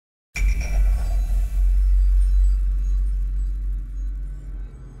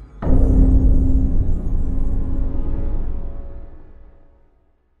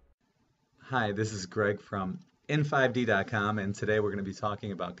Hi, this is Greg from in5d.com, and today we're going to be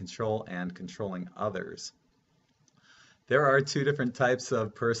talking about control and controlling others. There are two different types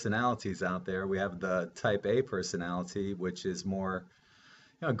of personalities out there. We have the type A personality, which is more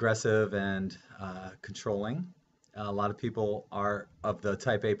aggressive and controlling. A lot of people are of the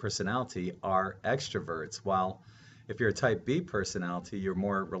type A personality are extroverts, while if you're a type B personality, you're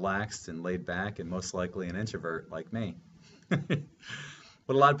more relaxed and laid back and most likely an introvert like me.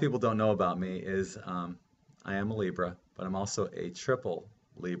 What a lot of people don't know about me is I am a Libra, but I'm also a triple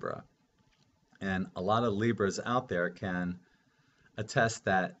Libra. And a lot of Libras out there can attest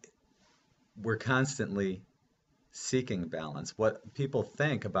that we're constantly seeking balance. What people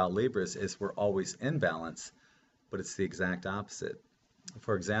think about Libras is we're always in balance, but it's the exact opposite.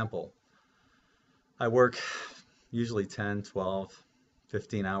 For example, I work usually 10, 12,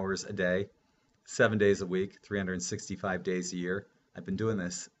 15 hours a day, 7 days a week, 365 days a year. I've been doing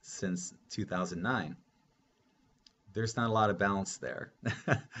this since 2009. There's not a lot of balance there.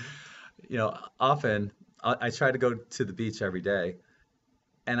 Often I try to go to the beach every day,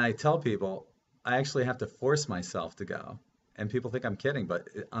 and I tell people I actually have to force myself to go. And people think I'm kidding, but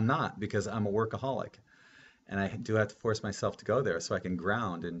I'm not because I'm a workaholic. And I do have to force myself to go there so I can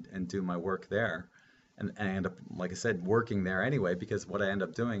ground and do my work there. And I end up, like I said, working there anyway, because what I end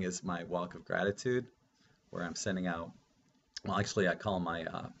up doing is my walk of gratitude, where I'm sending out, well, actually, I call my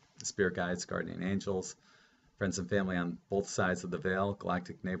spirit guides, guardian angels, friends and family on both sides of the veil,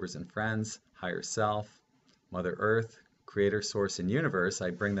 galactic neighbors and friends, higher self, Mother Earth, Creator, Source, and Universe.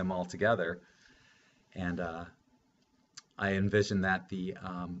 I bring them all together, and I envision that the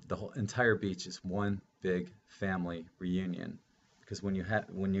whole entire beach is one big family reunion. Because when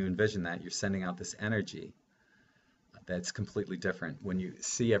you envision that, you're sending out this energy that's completely different when you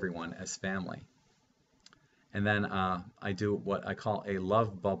see everyone as family. And then I do what I call a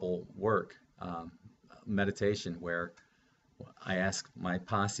love bubble work meditation, where I ask my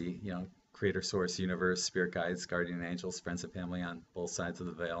posse, Creator, Source, Universe, Spirit Guides, Guardian Angels, Friends and Family on both sides of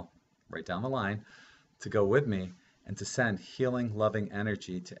the veil, right down the line, to go with me and to send healing, loving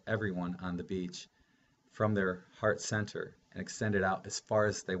energy to everyone on the beach from their heart center and extend it out as far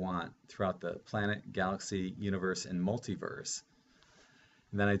as they want throughout the planet, galaxy, universe, and multiverse.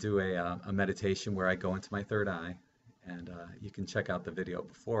 And then I do a meditation where I go into my third eye, and you can check out the video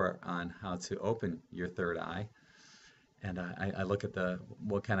before on how to open your third eye. And I look at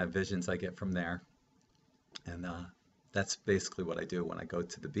what kind of visions I get from there, and that's basically what I do when I go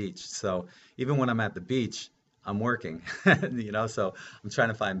to the beach. So even when I'm at the beach, I'm working, so I'm trying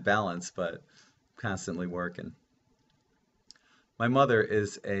to find balance, but constantly working. My mother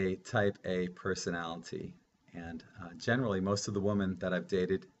is a type A personality, and generally most of the women that I've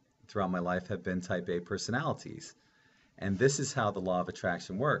dated throughout my life have been type A personalities. And this is how the law of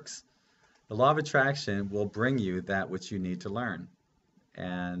attraction works. The law of attraction will bring you that which you need to learn.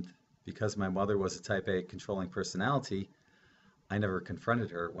 And because my mother was a type A controlling personality, I never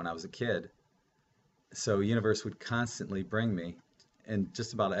confronted her when I was a kid. So universe would constantly bring me, in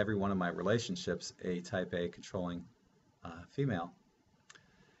just about every one of my relationships, a type A controlling female.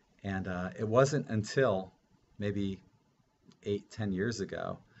 And it wasn't until maybe 8, 10 years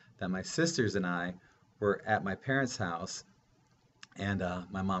ago that my sisters and I were at my parents' house, and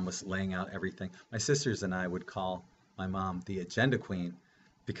my mom was laying out everything. My sisters and I would call my mom the agenda queen,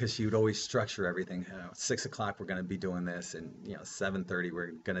 because she would always structure everything. 6 o'clock we're going to be doing this, and 7:30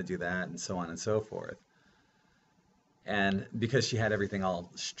 we're going to do that, and so on and so forth. And because she had everything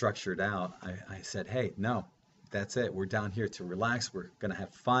all structured out, I said, hey, no, that's it. We're down here to relax. We're going to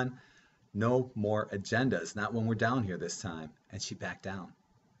have fun. No more agendas, not when we're down here this time. And she backed down.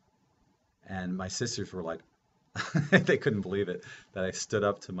 And my sisters were like, they couldn't believe it that I stood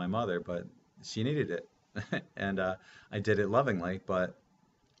up to my mother, but she needed it. And I did it lovingly,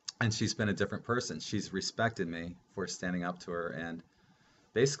 and she's been a different person. She's respected me for standing up to her and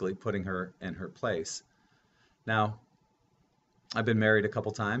basically putting her in her place. Now, I've been married a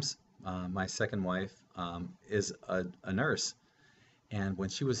couple times. My second wife is a nurse. And when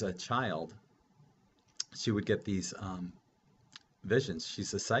she was a child, she would get these visions.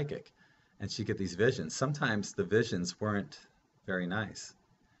 She's a psychic, and she'd get these visions. Sometimes the visions weren't very nice.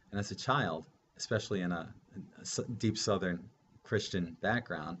 And as a child, especially in a deep Southern Christian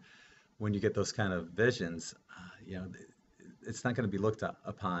background, when you get those kind of visions, it's not going to be looked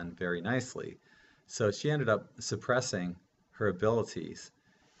upon very nicely. So she ended up suppressing her abilities.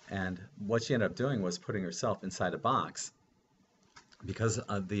 And what she ended up doing was putting herself inside a box, because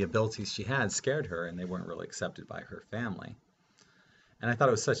the abilities she had scared her, and they weren't really accepted by her family. And I thought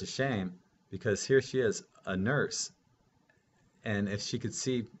it was such a shame, because here she is, a nurse, And if she could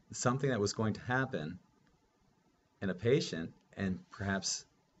see something that was going to happen in a patient and perhaps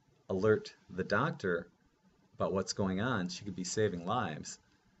alert the doctor about what's going on, she could be saving lives.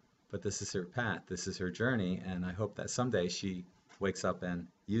 But this is her path, this is her journey, and I hope that someday she wakes up and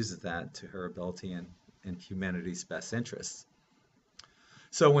uses that to her ability and in humanity's best interests.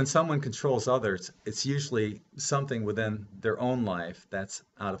 So when someone controls others, it's usually something within their own life that's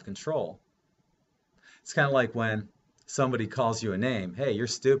out of control. It's kind of like when somebody calls you a name, hey, you're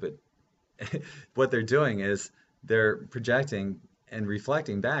stupid. What they're doing is they're projecting and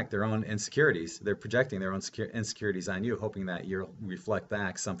reflecting back their own insecurities. They're projecting their own insecurities on you, hoping that you'll reflect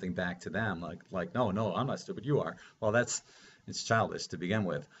back something back to them, like no, I'm not stupid, you are. Well, it's childish to begin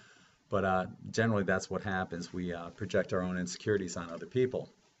with. But generally, that's what happens. We project our own insecurities on other people.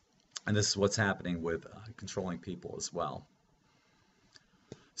 And this is what's happening with controlling people as well.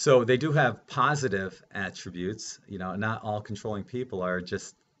 So they do have positive attributes. You know, not all controlling people are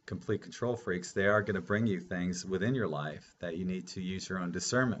just complete control freaks. They are going to bring you things within your life that you need to use your own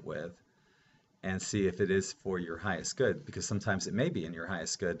discernment with and see if it is for your highest good, because sometimes it may be in your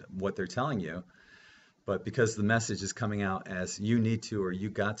highest good what they're telling you, but because the message is coming out as you need to or you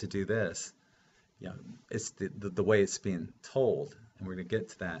got to do this, you know, it's the way it's being told, and we're going to get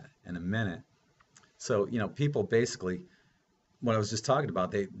to that in a minute. So, you know, people basically, what I was just talking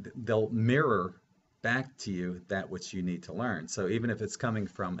about, they'll mirror back to you that which you need to learn. So even if it's coming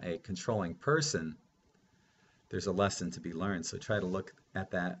from a controlling person, there's a lesson to be learned. So try to look at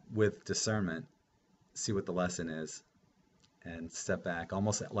that with discernment, see what the lesson is, and step back,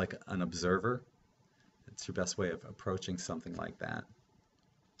 almost like an observer. It's your best way of approaching something like that.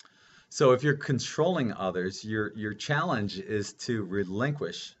 So if you're controlling others, your challenge is to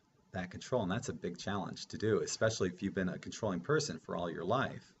relinquish that control, and that's a big challenge to do, especially if you've been a controlling person for all your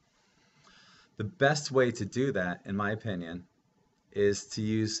life. The best way to do that, in my opinion, is to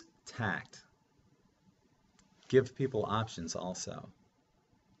use tact. Give people options also.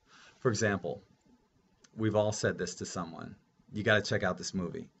 For example, we've all said this to someone, you got to check out this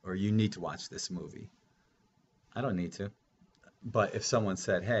movie, or you need to watch this movie. I don't need to. But if someone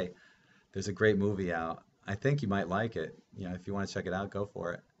said, hey, there's a great movie out, I think you might like it. You know, if you want to check it out, go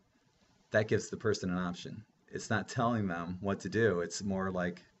for it. That gives the person an option. It's not telling them what to do. It's more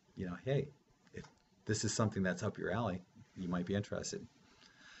like, you know, hey, if this is something that's up your alley, you might be interested.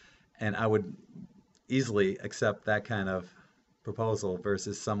 And I would easily accept that kind of proposal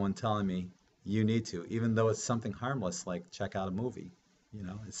versus someone telling me you need to, even though it's something harmless like check out a movie. You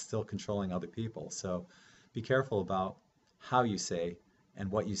know, it's still controlling other people. So be careful about how you say and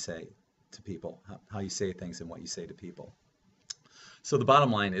what you say to people, how you say things and what you say to people. So the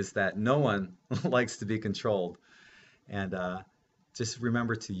bottom line is that no one likes to be controlled. And just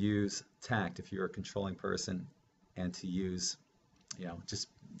remember to use tact if you're a controlling person, and to use, you know, just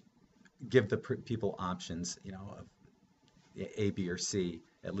give the people options, you know, of A, B, or C.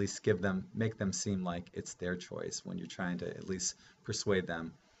 At least make them seem like it's their choice when you're trying to at least persuade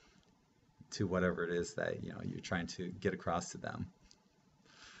them to whatever it is that, you know, you're trying to get across to them.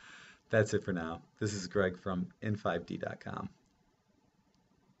 That's it for now. This is Greg from in5d.com.